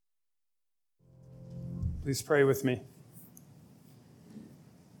Please pray with me.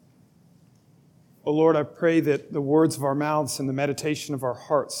 O Lord, I pray that the words of our mouths and the meditation of our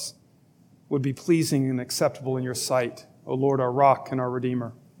hearts would be pleasing and acceptable in your sight. O Lord, our rock and our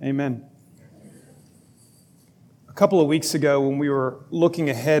Redeemer. Amen. A couple of weeks ago, when we were looking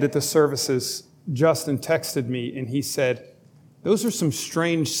ahead at the services, Justin texted me and he said, "Those are some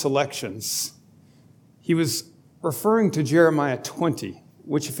strange selections." He was referring to Jeremiah 20,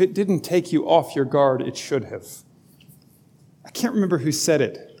 which if it didn't take you off your guard, it should have. I can't remember who said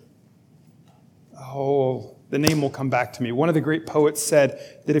it. Oh, the name will come back to me. One of the great poets said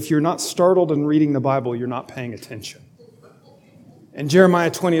that if you're not startled in reading the Bible, you're not paying attention. And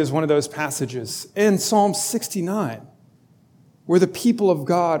Jeremiah 20 is one of those passages. And Psalm 69, where the people of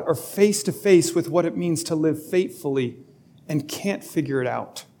God are face to face with what it means to live faithfully and can't figure it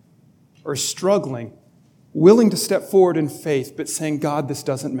out, or struggling, willing to step forward in faith, but saying, "God, this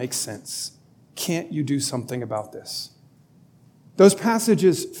doesn't make sense. Can't you do something about this?" Those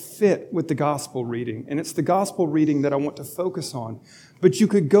passages fit with the gospel reading, and it's the gospel reading that I want to focus on. But you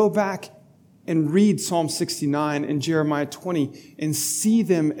could go back and read Psalm 69 and Jeremiah 20 and see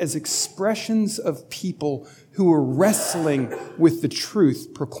them as expressions of people who are wrestling with the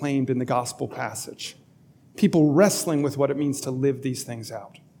truth proclaimed in the gospel passage. People wrestling with what it means to live these things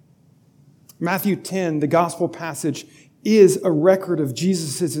out. Matthew 10, the gospel passage, is a record of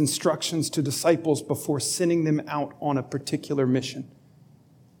Jesus' instructions to disciples before sending them out on a particular mission.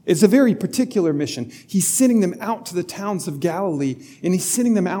 It's a very particular mission. He's sending them out to the towns of Galilee, and he's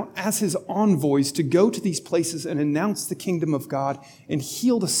sending them out as his envoys to go to these places and announce the kingdom of God and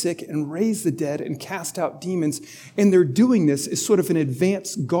heal the sick and raise the dead and cast out demons. And they're doing this as sort of an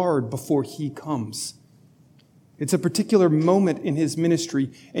advance guard before he comes. It's a particular moment in his ministry,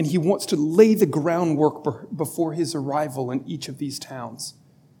 and he wants to lay the groundwork before his arrival in each of these towns.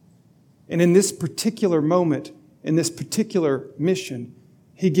 And in this particular moment, in this particular mission,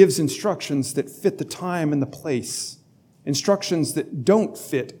 he gives instructions that fit the time and the place, instructions that don't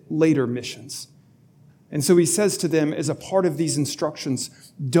fit later missions. And so he says to them, as a part of these instructions,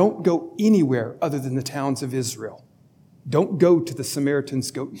 don't go anywhere other than the towns of Israel. Don't go to the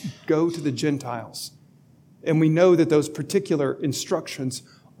Samaritans, go to the Gentiles. And we know that those particular instructions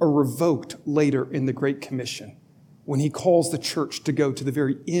are revoked later in the Great Commission, when he calls the church to go to the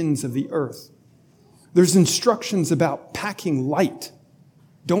very ends of the earth. There's instructions about packing light.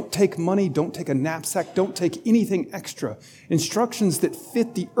 Don't take money, don't take a knapsack, don't take anything extra. Instructions that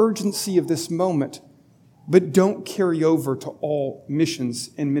fit the urgency of this moment, but don't carry over to all missions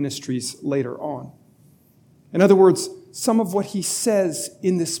and ministries later on. In other words, some of what he says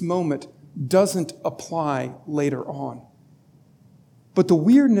in this moment doesn't apply later on. But the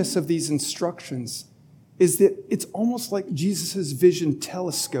weirdness of these instructions is that it's almost like Jesus' vision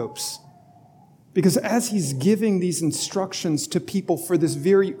telescopes. Because as he's giving these instructions to people for this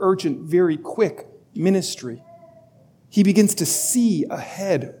very urgent, very quick ministry, he begins to see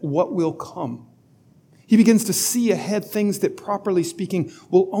ahead what will come. He begins to see ahead things that, properly speaking,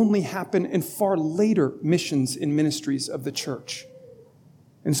 will only happen in far later missions and ministries of the church.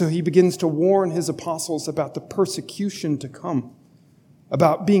 And so he begins to warn his apostles about the persecution to come,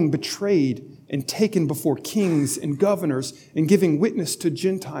 about being betrayed and taken before kings and governors and giving witness to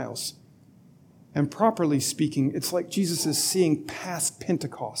Gentiles. And properly speaking, it's like Jesus is seeing past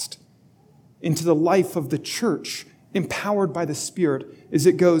Pentecost into the life of the church, empowered by the Spirit as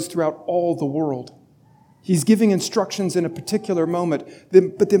it goes throughout all the world. He's giving instructions in a particular moment,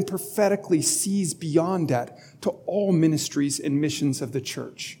 but then prophetically sees beyond that to all ministries and missions of the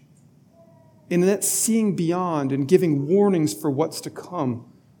church. In that seeing beyond and giving warnings for what's to come,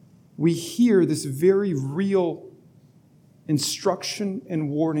 we hear this very real instruction and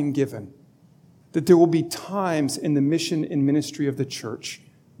warning given that there will be times in the mission and ministry of the church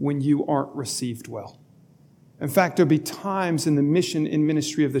when you aren't received well. In fact, there'll be times in the mission and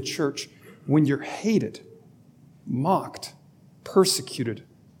ministry of the church when you're hated, mocked, persecuted,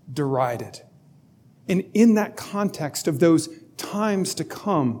 derided. And in that context of those times to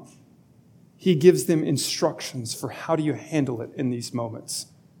come, he gives them instructions for how do you handle it in these moments.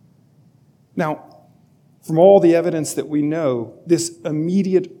 Now, from all the evidence that we know, this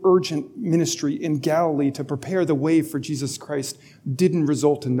immediate, urgent ministry in Galilee to prepare the way for Jesus Christ didn't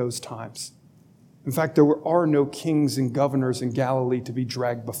result in those times. In fact, there are no kings and governors in Galilee to be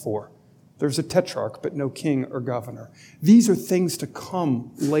dragged before. There's a tetrarch, but no king or governor. These are things to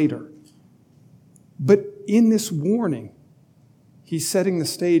come later. But in this warning, he's setting the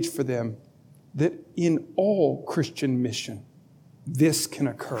stage for them that in all Christian mission, this can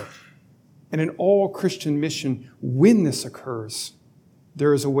occur. And in all Christian mission, when this occurs,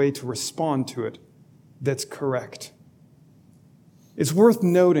 there is a way to respond to it that's correct. It's worth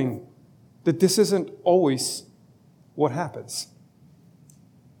noting that this isn't always what happens.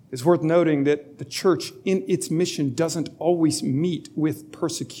 It's worth noting that the church in its mission doesn't always meet with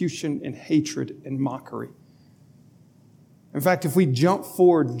persecution and hatred and mockery. In fact, if we jump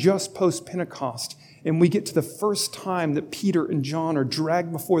forward just post-Pentecost and we get to the first time that Peter and John are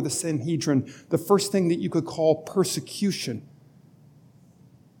dragged before the Sanhedrin, the first thing that you could call persecution,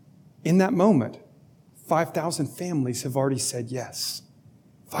 in that moment, 5,000 families have already said yes.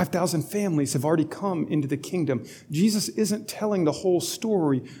 5,000 families have already come into the kingdom. Jesus isn't telling the whole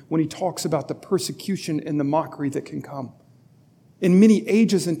story when he talks about the persecution and the mockery that can come. In many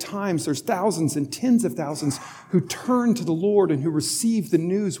ages and times, there's thousands and tens of thousands who turn to the Lord and who receive the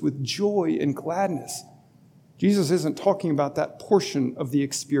news with joy and gladness. Jesus isn't talking about that portion of the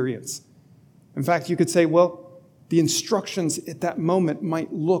experience. In fact, you could say, well, the instructions at that moment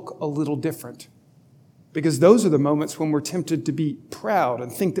might look a little different. Because those are the moments when we're tempted to be proud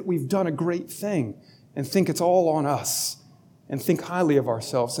and think that we've done a great thing and think it's all on us and think highly of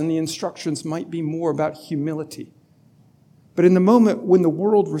ourselves. And the instructions might be more about humility. But in the moment when the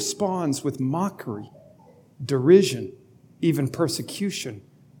world responds with mockery, derision, even persecution,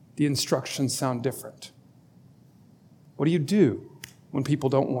 the instructions sound different. What do you do when people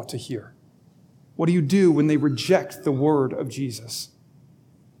don't want to hear? What do you do when they reject the word of Jesus?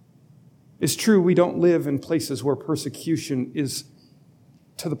 It's true we don't live in places where persecution is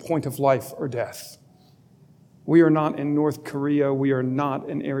to the point of life or death. We are not in North Korea. We are not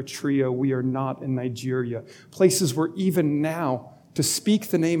in Eritrea. We are not in Nigeria. Places where even now, to speak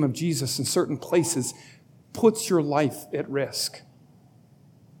the name of Jesus in certain places puts your life at risk.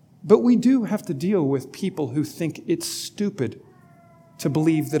 But we do have to deal with people who think it's stupid to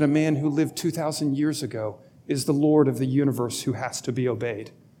believe that a man who lived 2,000 years ago is the Lord of the universe who has to be obeyed.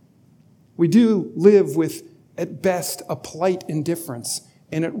 We do live with, at best, a polite indifference,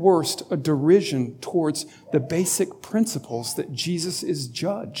 and at worst, a derision towards the basic principles that Jesus is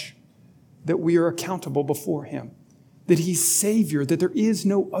judge, that we are accountable before him, that he's Savior, that there is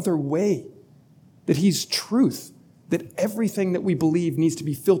no other way, that he's truth, that everything that we believe needs to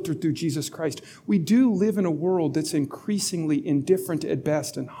be filtered through Jesus Christ. We do live in a world that's increasingly indifferent at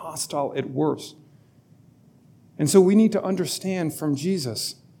best and hostile at worst. And so we need to understand from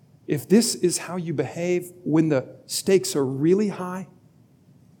Jesus, if this is how you behave when the stakes are really high,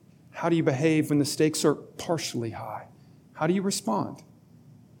 how do you behave when the stakes are partially high? How do you respond?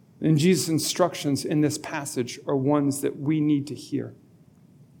 And Jesus' instructions in this passage are ones that we need to hear.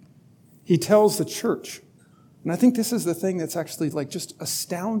 He tells the church, and I think this is the thing that's actually just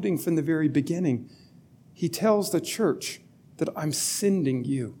astounding from the very beginning. He tells the church that I'm sending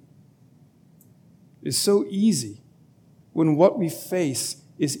you. It's so easy when what we face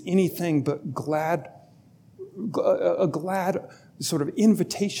is anything but a glad sort of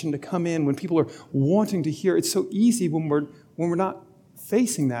invitation to come in, when people are wanting to hear. It's so easy when we're not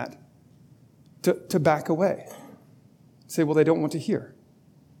facing that to back away. Say, well, they don't want to hear.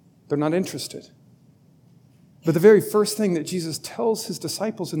 They're not interested. But the very first thing that Jesus tells his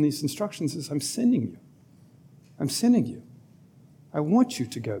disciples in these instructions is, I'm sending you. I'm sending you. I want you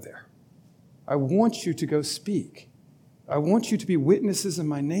to go there. I want you to go speak. I want you to be witnesses in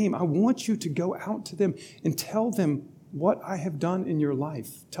my name. I want you to go out to them and tell them what I have done in your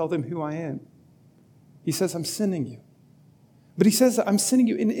life. Tell them who I am. He says, I'm sending you. But he says, I'm sending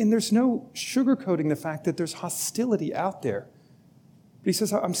you, and there's no sugarcoating the fact that there's hostility out there. But he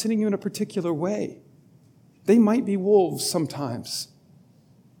says, I'm sending you in a particular way. They might be wolves sometimes,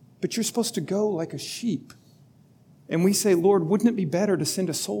 but you're supposed to go like a sheep. And we say, Lord, wouldn't it be better to send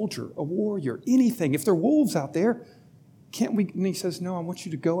a soldier, a warrior, anything? If there are wolves out there, can't we? And he says, no, I want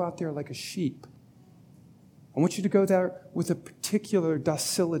you to go out there like a sheep. I want you to go there with a particular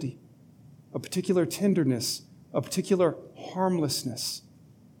docility, a particular tenderness, a particular harmlessness.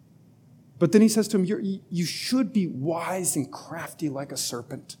 But then he says to him, you should be wise and crafty like a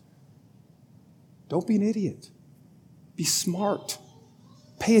serpent. Don't be an idiot. Be smart.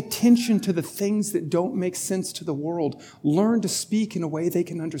 Pay attention to the things that don't make sense to the world. Learn to speak in a way they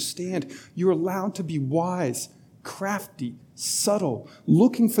can understand. You're allowed to be wise, crafty, subtle,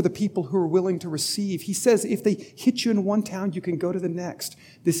 looking for the people who are willing to receive. He says if they hit you in one town, you can go to the next.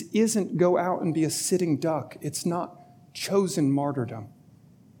 This isn't go out and be a sitting duck. It's not chosen martyrdom.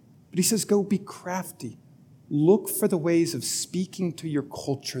 But he says go be crafty. Look for the ways of speaking to your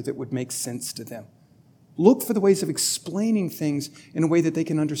culture that would make sense to them. Look for the ways of explaining things in a way that they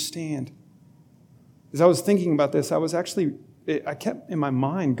can understand. As I was thinking about this, I kept in my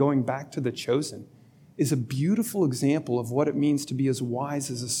mind going back to The Chosen is a beautiful example of what it means to be as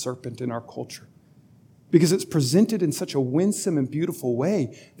wise as a serpent in our culture. because it's presented in such a winsome and beautiful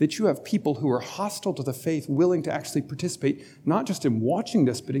way that you have people who are hostile to the faith willing to actually participate, not just in watching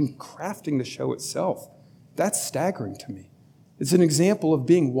this, but in crafting the show itself. That's staggering to me. It's an example of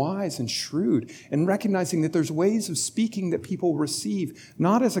being wise and shrewd and recognizing that there's ways of speaking that people receive,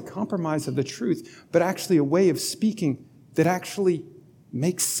 not as a compromise of the truth, but actually a way of speaking that actually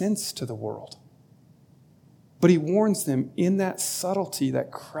makes sense to the world. But he warns them in that subtlety,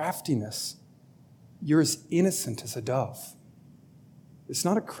 that craftiness, you're as innocent as a dove. It's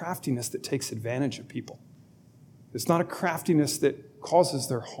not a craftiness that takes advantage of people. It's not a craftiness that causes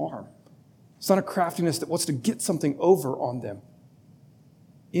their harm. It's not a craftiness that wants to get something over on them.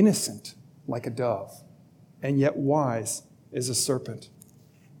 Innocent like a dove, and yet wise as a serpent.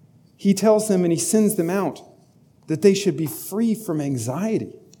 He tells them and he sends them out that they should be free from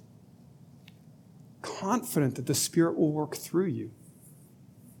anxiety, confident that the Spirit will work through you.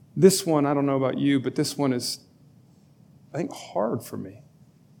 This one, I don't know about you, but this one is, I think, hard for me.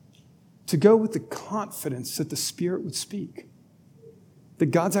 To go with the confidence that the Spirit would speak, that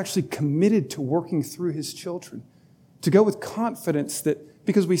God's actually committed to working through his children. To go with confidence that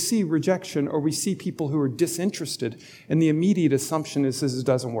because we see rejection or we see people who are disinterested, and the immediate assumption is this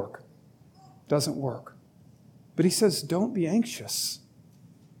doesn't work. Doesn't work. But he says, don't be anxious.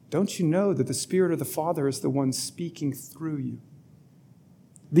 Don't you know that the Spirit of the Father is the one speaking through you?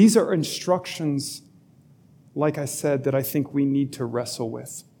 These are instructions, like I said, that I think we need to wrestle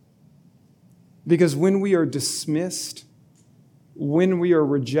with. Because when we are dismissed, when we are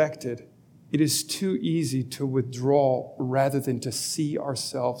rejected, it is too easy to withdraw rather than to see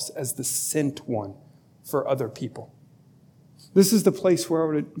ourselves as the sent one for other people. This is the place where I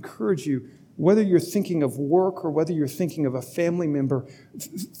would encourage you, whether you're thinking of work or whether you're thinking of a family member,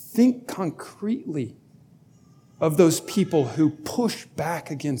 think concretely of those people who push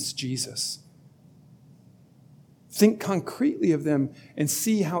back against Jesus. Think concretely of them and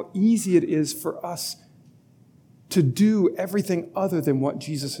see how easy it is for us to do everything other than what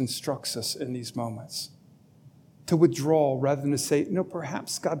Jesus instructs us in these moments. To withdraw rather than to say, no,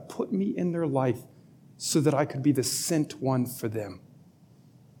 perhaps God put me in their life so that I could be the sent one for them.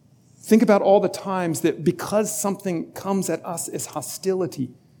 Think about all the times that because something comes at us as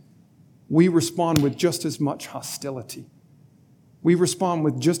hostility, we respond with just as much hostility. We respond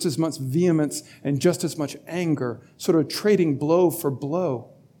with just as much vehemence and just as much anger, sort of trading blow for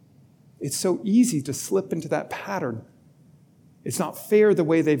blow. It's so easy to slip into that pattern. It's not fair the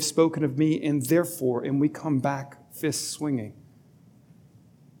way they've spoken of me, and therefore, and we come back fists swinging.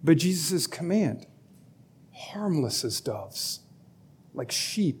 But Jesus' command, harmless as doves, like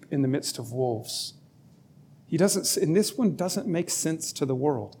sheep in the midst of wolves. And this one doesn't make sense to the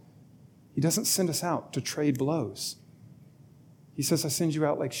world. He doesn't send us out to trade blows. He says, I send you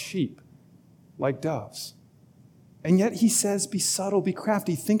out like sheep, like doves. And yet he says, be subtle, be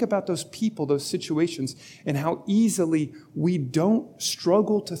crafty. Think about those people, those situations, and how easily we don't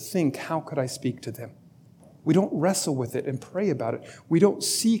struggle to think, how could I speak to them? We don't wrestle with it and pray about it. We don't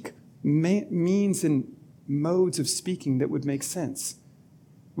seek means and modes of speaking that would make sense.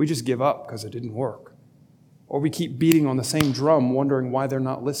 We just give up because it didn't work. Or we keep beating on the same drum, wondering why they're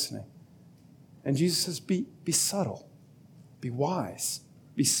not listening. And Jesus says, be subtle, be wise,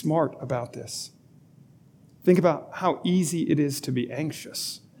 be smart about this. Think about how easy it is to be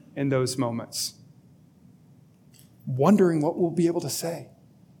anxious in those moments, wondering what we'll be able to say.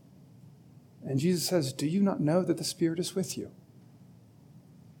 And Jesus says, do you not know that the Spirit is with you?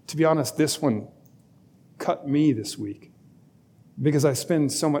 To be honest, this one cut me this week because I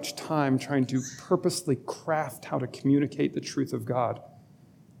spend so much time trying to purposely craft how to communicate the truth of God.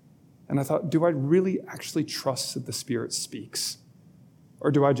 And I thought, do I really actually trust that the Spirit speaks?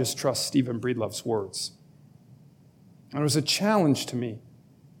 Or do I just trust Stephen Breedlove's words? And it was a challenge to me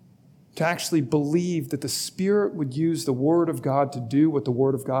to actually believe that the Spirit would use the Word of God to do what the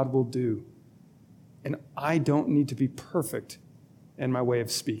Word of God will do. And I don't need to be perfect in my way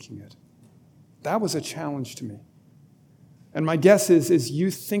of speaking it. That was a challenge to me. And my guess is, as you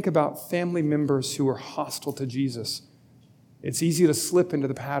think about family members who are hostile to Jesus, it's easy to slip into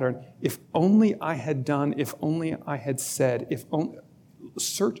the pattern. If only I had done, if only I had said, if only,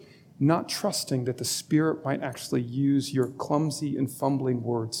 not trusting that the Spirit might actually use your clumsy and fumbling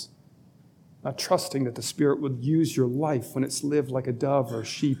words. Not trusting that the Spirit would use your life when it's lived like a dove or a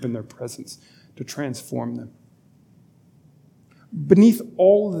sheep in their presence to transform them. Beneath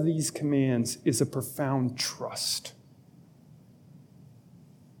all of these commands is a profound trust.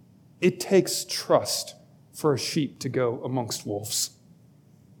 It takes trust for a sheep to go amongst wolves.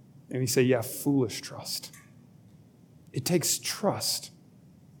 And you say, yeah, foolish trust. It takes trust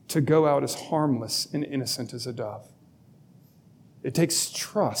to go out as harmless and innocent as a dove. It takes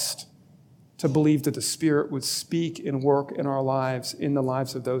trust to believe that the Spirit would speak and work in our lives, in the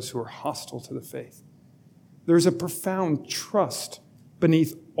lives of those who are hostile to the faith. There's a profound trust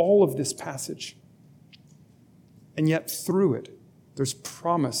beneath all of this passage. And yet through it, there's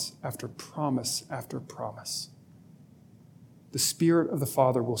promise after promise after promise. The Spirit of the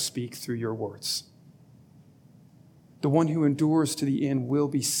Father will speak through your words. The one who endures to the end will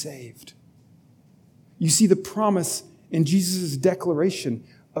be saved. You see the promise in Jesus' declaration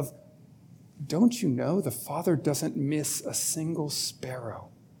of, don't you know the Father doesn't miss a single sparrow?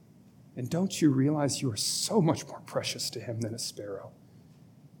 And don't you realize you are so much more precious to him than a sparrow?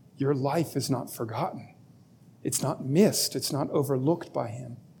 Your life is not forgotten. It's not missed. It's not overlooked by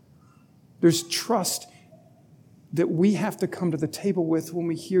him. There's trust that we have to come to the table with when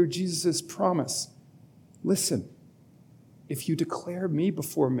we hear Jesus' promise. Listen, if you declare me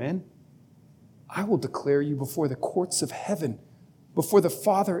before men, I will declare you before the courts of heaven. Before the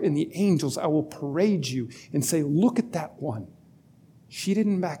Father and the angels, I will parade you and say, look at that one. She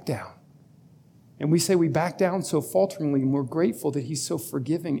didn't back down. And we say we back down so falteringly, and we're grateful that he's so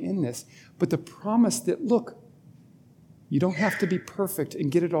forgiving in this. But the promise that, look, you don't have to be perfect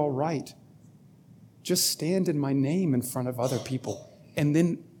and get it all right. Just stand in my name in front of other people. And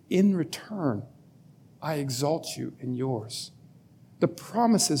then in return, I exalt you in yours. The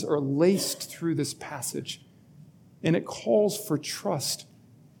promises are laced through this passage, and it calls for trust.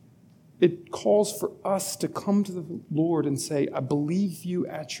 It calls for us to come to the Lord and say, I believe you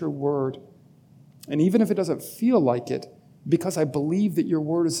at your word. And even if it doesn't feel like it, because I believe that your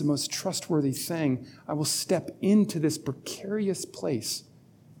word is the most trustworthy thing, I will step into this precarious place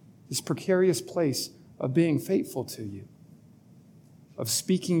of being faithful to you, of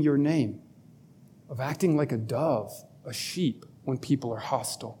speaking your name, of acting like a dove, a sheep, when people are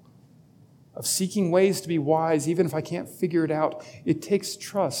hostile, of seeking ways to be wise, even if I can't figure it out. It takes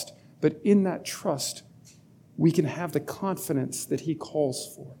trust, but in that trust, we can have the confidence that he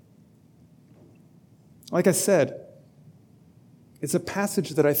calls for. Like I said, it's a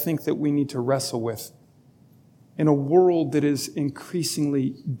passage that I think that we need to wrestle with in a world that is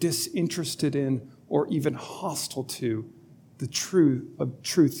increasingly disinterested in or even hostile to the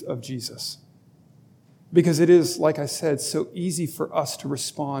truth of Jesus. Because it is, like I said, so easy for us to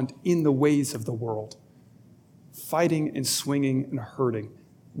respond in the ways of the world, fighting and swinging and hurting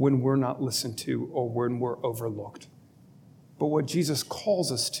when we're not listened to or when we're overlooked. But what Jesus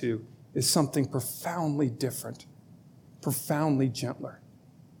calls us to is something profoundly different, profoundly gentler.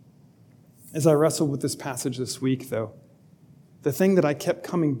 As I wrestled with this passage this week, though, the thing that I kept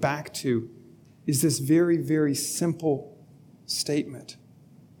coming back to is this very, very simple statement.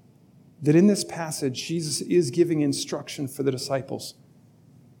 That in this passage, Jesus is giving instruction for the disciples.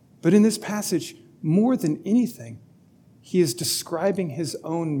 But in this passage, more than anything, he is describing his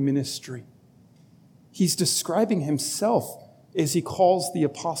own ministry. He's describing himself as he calls the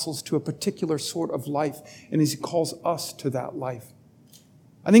apostles to a particular sort of life, and as he calls us to that life.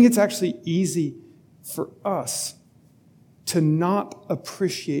 I think it's actually easy for us to not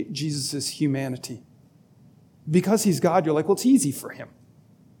appreciate Jesus' humanity. Because he's God, you're like, well, it's easy for him.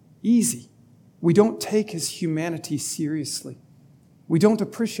 Easy. We don't take his humanity seriously. We don't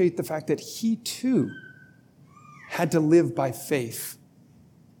appreciate the fact that he too had to live by faith.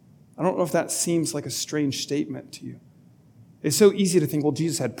 I don't know if that seems like a strange statement to you. It's so easy to think, well,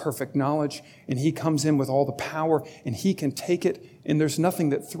 Jesus had perfect knowledge and he comes in with all the power and he can take it and there's nothing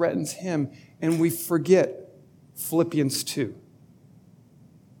that threatens him. And we forget Philippians 2.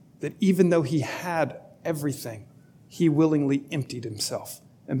 That even though he had everything, he willingly emptied himself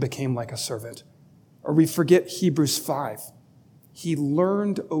and became like a servant. Or we forget Hebrews 5. He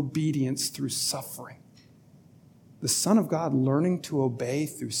learned obedience through suffering. The Son of God learning to obey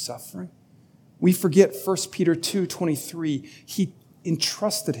through suffering. We forget 1 Peter 2:23. He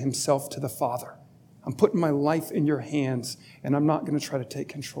entrusted himself to the Father. I'm putting my life in your hands, and I'm not going to try to take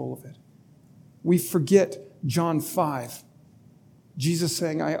control of it. We forget John 5. Jesus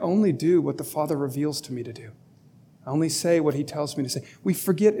saying, I only do what the Father reveals to me to do. I only say what he tells me to say. We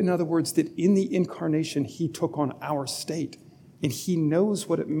forget, in other words, that in the incarnation, he took on our state. And he knows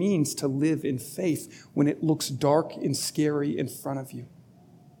what it means to live in faith when it looks dark and scary in front of you.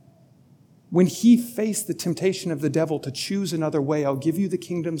 When he faced the temptation of the devil to choose another way, I'll give you the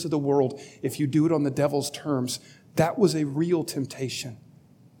kingdoms of the world if you do it on the devil's terms, that was a real temptation.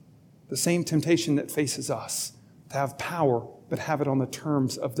 The same temptation that faces us, to have power, but have it on the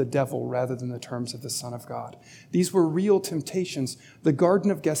terms of the devil rather than the terms of the Son of God. These were real temptations. The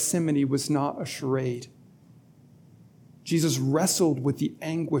Garden of Gethsemane was not a charade. Jesus wrestled with the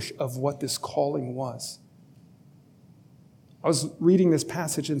anguish of what this calling was. I was reading this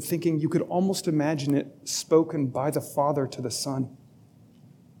passage and thinking you could almost imagine it spoken by the Father to the Son.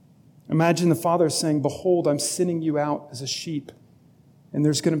 Imagine the Father saying, "Behold, I'm sending you out as a sheep, and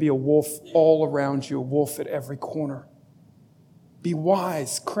there's going to be a wolf all around you, a wolf at every corner. Be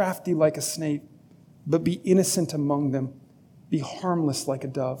wise, crafty like a snake, but be innocent among them. Be harmless like a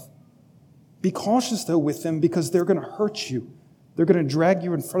dove. Be cautious, though, with them, because they're going to hurt you. They're going to drag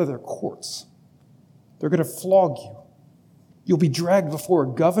you in front of their courts. They're going to flog you. You'll be dragged before a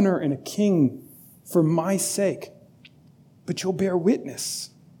governor and a king for my sake, but you'll bear witness.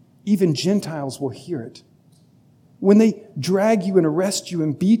 Even Gentiles will hear it. When they drag you and arrest you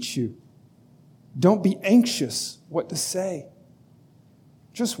and beat you, don't be anxious what to say.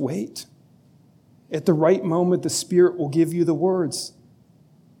 Just wait. At the right moment, the Spirit will give you the words.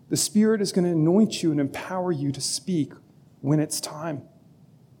 The Spirit is going to anoint you and empower you to speak when it's time.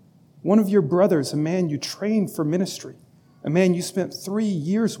 One of your brothers, a man you trained for ministry, a man you spent 3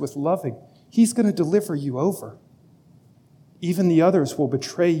 years with loving, he's going to deliver you over. Even the others will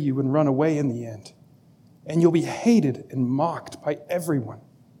betray you and run away in the end. And you'll be hated and mocked by everyone.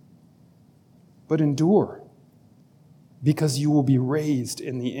 But endure, because you will be raised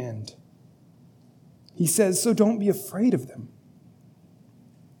in the end. He says, so don't be afraid of them.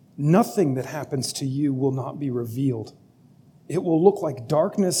 Nothing that happens to you will not be revealed. It will look like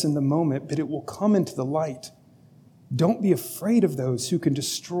darkness in the moment, but it will come into the light. Don't be afraid of those who can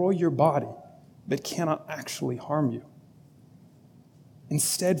destroy your body, but cannot actually harm you.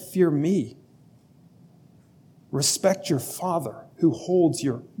 Instead, fear me. Respect your Father who holds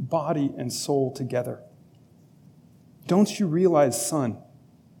your body and soul together. Don't you realize, son,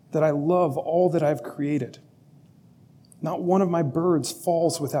 that I love all that I've created? Not one of my birds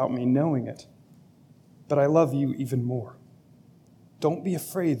falls without me knowing it, but I love you even more. Don't be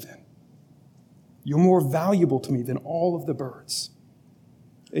afraid then. You're more valuable to me than all of the birds.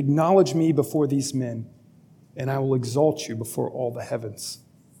 Acknowledge me before these men, and I will exalt you before all the heavens.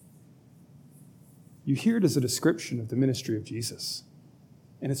 You hear it as a description of the ministry of Jesus,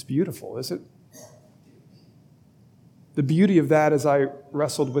 and it's beautiful, is it? The beauty of that, as I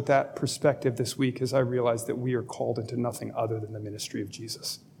wrestled with that perspective this week, is I realized that we are called into nothing other than the ministry of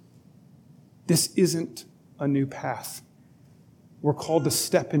Jesus. This isn't a new path. We're called to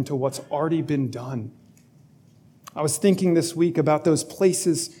step into what's already been done. I was thinking this week about those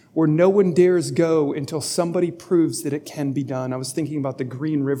places where no one dares go until somebody proves that it can be done. I was thinking about the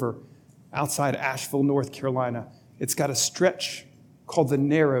Green River outside Asheville, North Carolina. It's got a stretch called the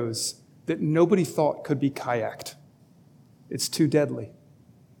Narrows that nobody thought could be kayaked. It's too deadly.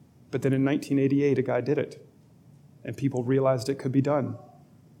 But then in 1988, a guy did it, and people realized it could be done.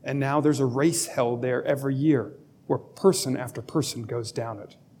 And now there's a race held there every year where person after person goes down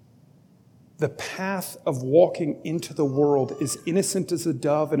it. The path of walking into the world is innocent as a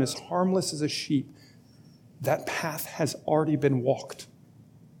dove and as harmless as a sheep. That path has already been walked.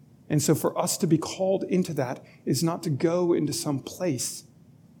 And so for us to be called into that is not to go into some place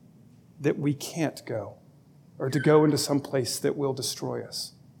that we can't go, or to go into some place that will destroy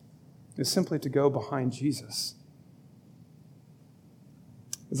us. It's simply to go behind Jesus.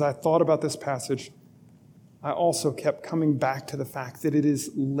 As I thought about this passage, I also kept coming back to the fact that it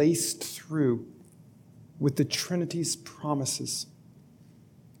is laced through with the Trinity's promises.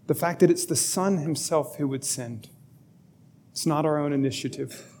 The fact that it's the Son himself who would send. It's not our own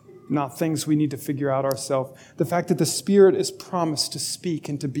initiative, not things we need to figure out ourselves. The fact that the Spirit is promised to speak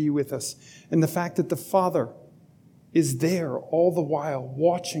and to be with us. And the fact that the Father is there all the while,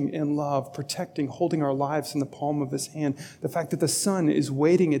 watching in love, protecting, holding our lives in the palm of his hand. The fact that the Son is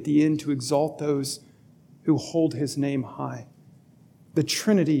waiting at the end to exalt those who hold his name high. The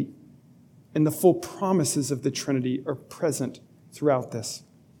Trinity and the full promises of the Trinity are present throughout this.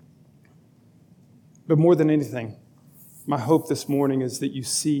 But more than anything, my hope this morning is that you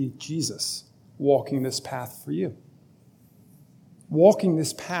see Jesus walking this path for you. Walking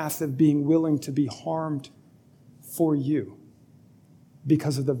this path of being willing to be harmed for you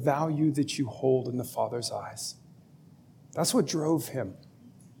because of the value that you hold in the Father's eyes. That's what drove him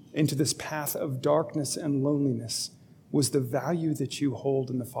into this path of darkness and loneliness, was the value that you hold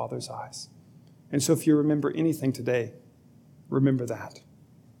in the Father's eyes. And so if you remember anything today, remember that.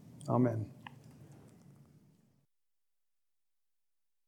 Amen.